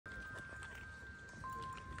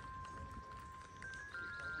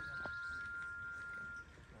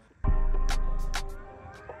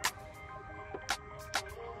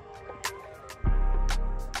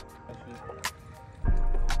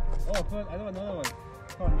what? I know another one.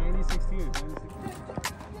 It's called 9016.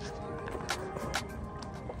 9016.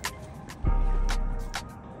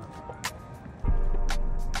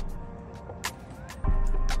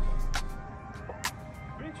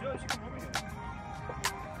 Pretty chill. She come over here.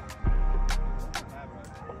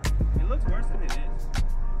 It looks worse than it is.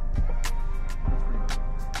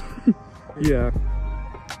 Yeah.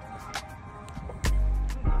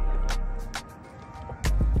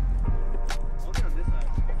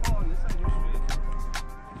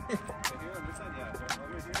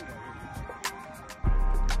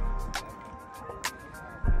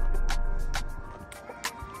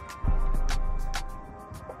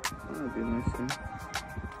 That'd be a nice thing.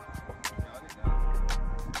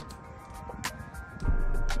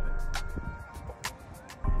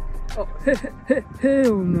 Oh,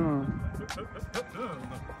 hell no.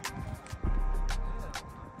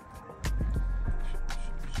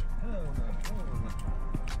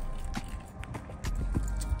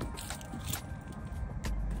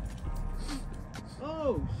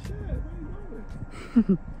 Oh shit, where are you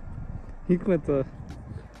going? He went the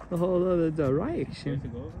whole other direction. To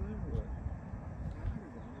go over there or what?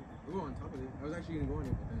 We were on top of it. I was actually gonna go on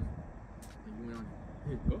it, but then you went on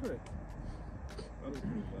it. Go for it. That was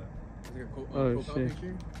pretty bad. It's like a Oh, profile shit.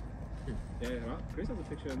 picture. Yeah, Chris has a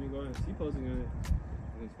picture of me going, he posing on it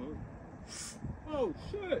on his phone. Oh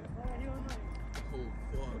shit! Oh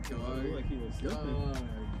fuck, It dog. looked like he was slipping. Dog.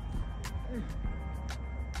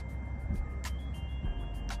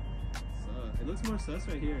 It looks more sus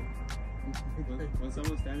right here when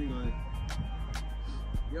someone's standing on it.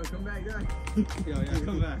 Yo, come back, guy. Yo, yeah,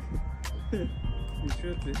 come back. You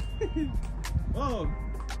tripping. Oh!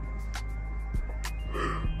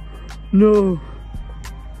 No.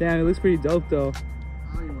 Damn, it looks pretty dope though. I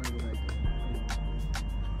don't even want to go back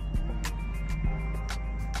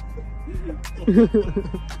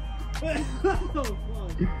Oh,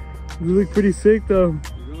 fuck. You look pretty sick though.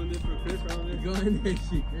 You ruined it for Chris, Robin. there. Go in there,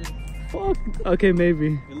 shit, Chris. Fuck. Okay,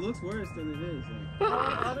 maybe. It looks worse than it is. Like,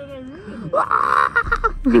 how did I ruin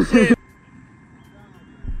it? Shit.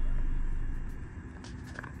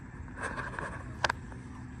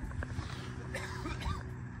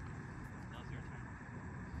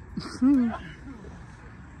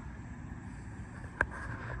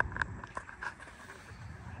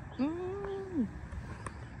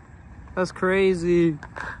 That's crazy.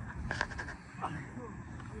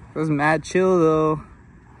 That was mad chill though.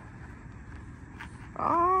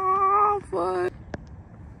 Oh, fuck.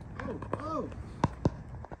 Oh!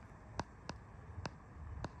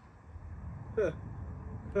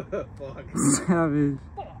 Fuck. Savage.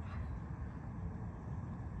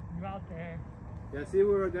 You out there. Yeah, see, we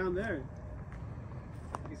were down there. You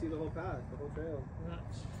can see the whole path, the whole trail.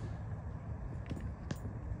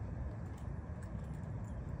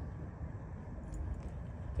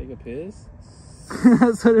 Take a piss?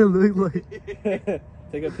 That's what it looked like.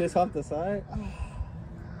 Take a piss off the side?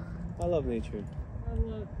 I love nature. I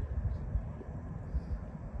love it.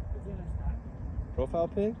 It's gonna stop. Profile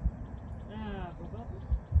pic? Profile pic?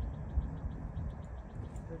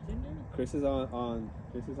 For Tinder? Chris is on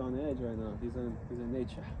edge right now. He's in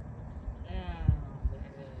nature. The edge.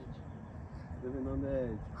 Living on the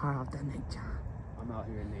edge. High off that nature. I'm out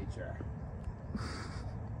here in nature.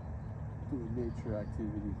 Doing nature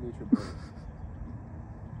activities, nature boys.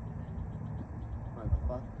 Alright,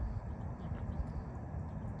 fuck.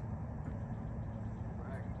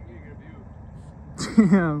 Alright, you get a good view.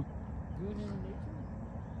 Damn. Doing it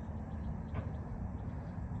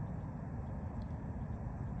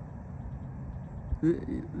in nature?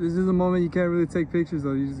 This is a moment you can't really take pictures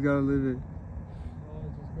though. You just gotta live it.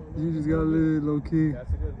 You just gotta live it low key. Yeah,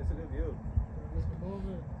 it's a good view.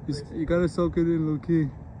 You gotta soak it in low key.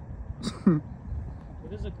 It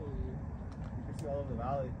is a cool view. You can see all over the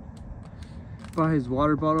valley. By his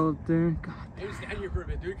water bottle up there. God, I just stand here for a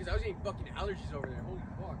bit, dude, because I was getting fucking allergies over there. Holy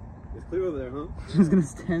fuck. It's clear over there, huh? she's gonna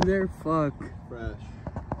stand there? Fuck. Fresh.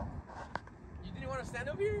 You didn't want to stand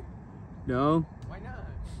up here? No? Why not?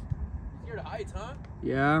 You scared of heights, huh?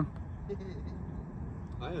 Yeah.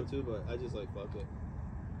 I am too, but I just like fuck it.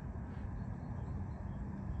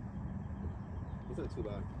 It's not too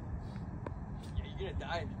bad. Yeah, you're gonna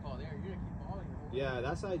die if you fall there. You're gonna keep falling. Yeah,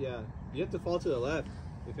 that side, yeah. You have to fall to the left.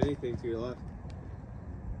 If anything, to your left.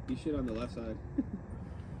 You shit on the left side.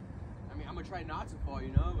 I mean, I'm gonna try not to fall, you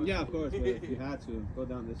know? But Yeah, of course, but if you had to, go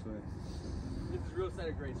down this way. This is real set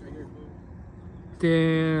of grace right here, fool.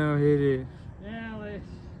 Damn, hit it. Yeah, like.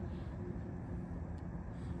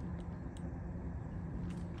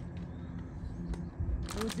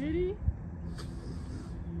 No Diddy?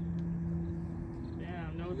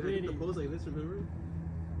 Damn, no You gotta Diddy. get the pose like this, remember?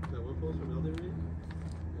 That one pose?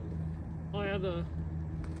 the.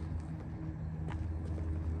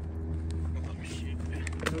 Oh shit.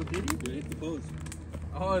 No diddy? Yeah, hit the pose.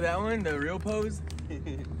 Oh, that one? The real pose?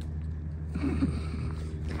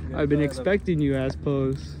 I've been expecting you ass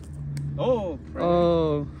pose. Oh,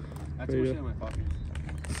 Oh, that's too much shit in my pocket.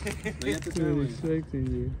 You have to I've turn been away. expecting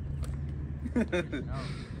you.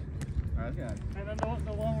 Alright, yeah. And then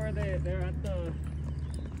the one where they're at the.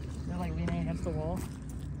 They're like leaning against the wall.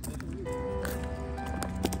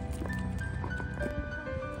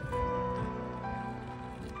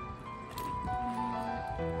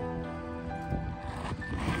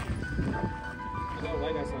 I got a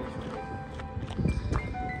white guy song.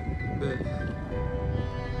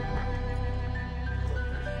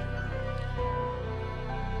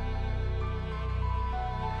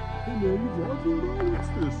 Hey man, you jogging, bro? What's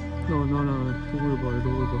this? No. Don't worry about it.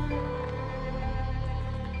 Don't worry about it.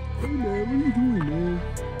 Hey man, what are you doing, man?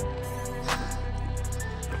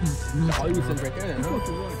 Oh, you said right there then, huh?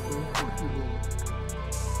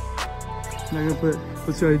 Not gonna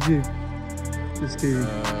what's your IG? Just kidding.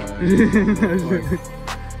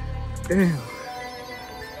 Damn.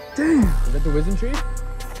 Damn. Is that the wisdom tree?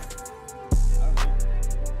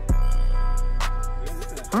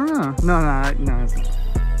 I don't know. No, it's not.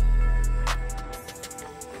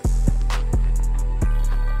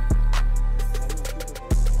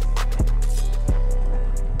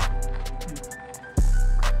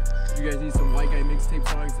 You guys need some white guy mixtape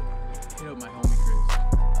songs? Hit up my homie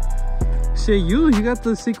Chris. Shit, you got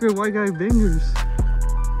the secret white guy bangers.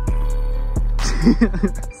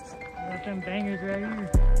 Got them bangers right here.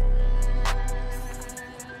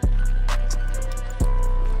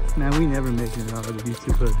 Man, we never make it out of the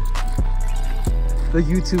YouTube hood. The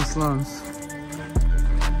YouTube slums.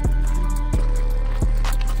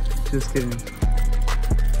 Just kidding.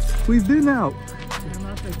 We've been out. I'm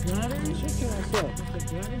not the gutter. Shut your ass up. The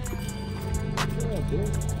gutter. Shut up,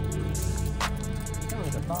 dude. Sound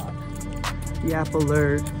like a thought. Yap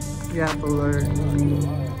alert. Yap alert.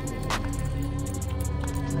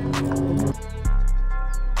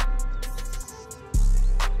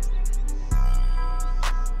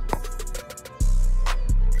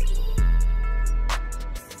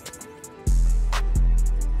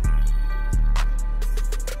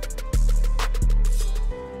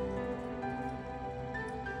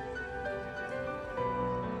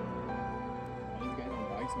 These guys on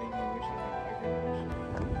bikes make me wish I had a bike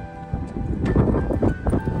right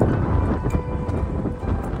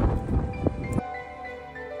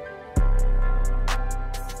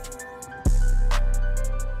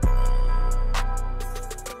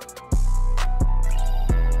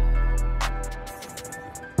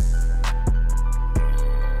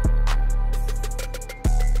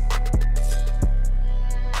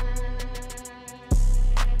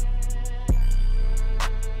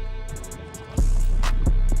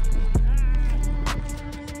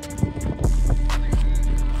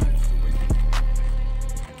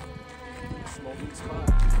smoking spot.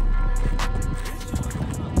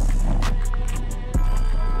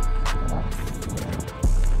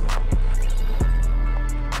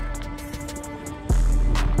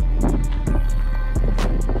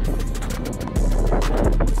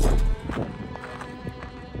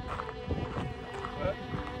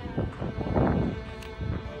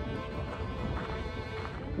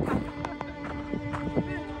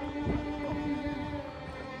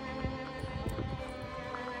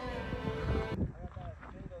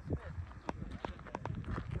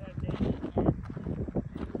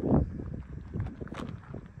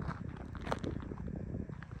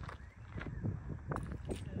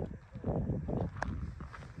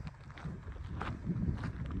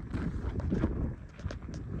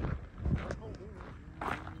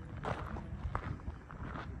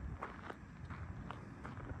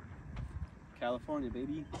 California,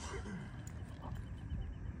 baby.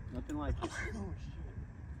 Nothing like it. Oh shit.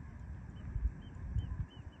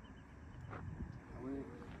 I wouldn't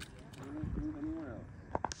live anywhere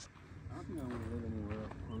else. I don't think I want to live anywhere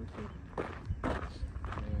else, honestly.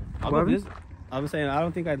 I'll What go happened? visit. I'm saying I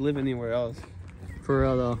don't think I'd live anywhere else. For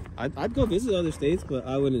real though. I'd go visit other states, but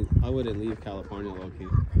I wouldn't leave California low key.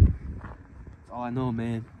 That's all I know,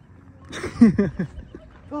 man.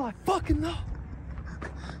 Oh, I fucking know.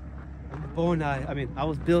 I'm born out. I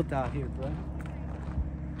was built out here, bro.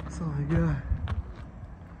 That's all I got.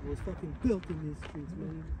 I was fucking built in these streets,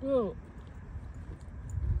 man. Whoa.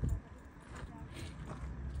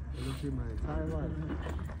 I lived here my entire life.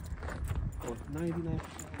 Well, 99% of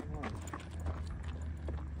my life.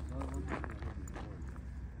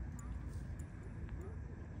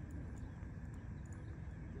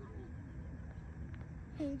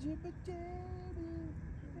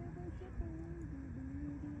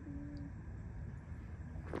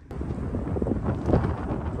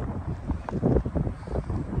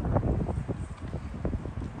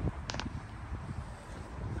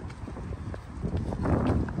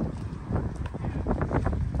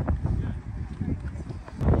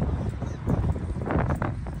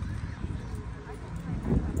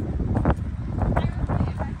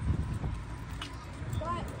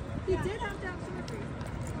 He did have to have surgery.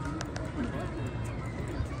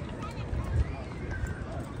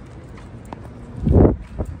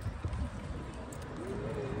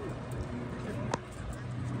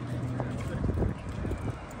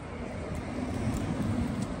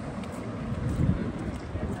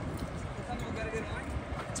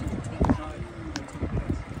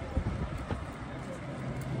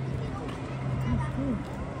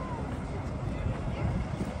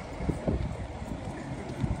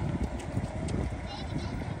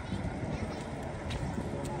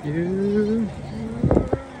 Yeah.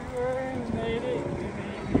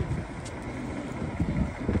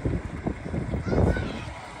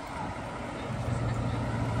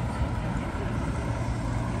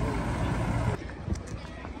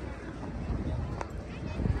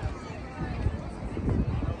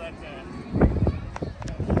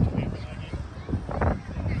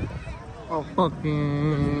 Oh,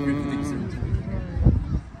 fucking.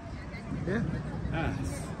 Yeah.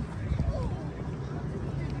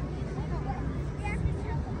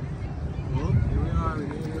 Well, here we are. We're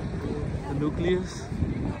getting The nucleus.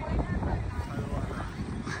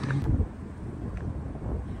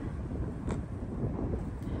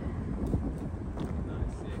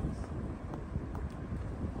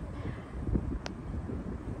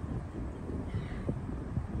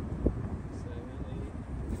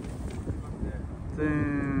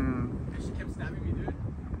 Damn. She kept stabbing me, dude.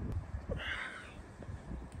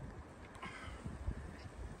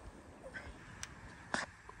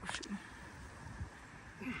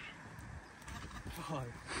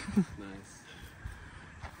 Nice.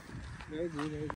 Very good.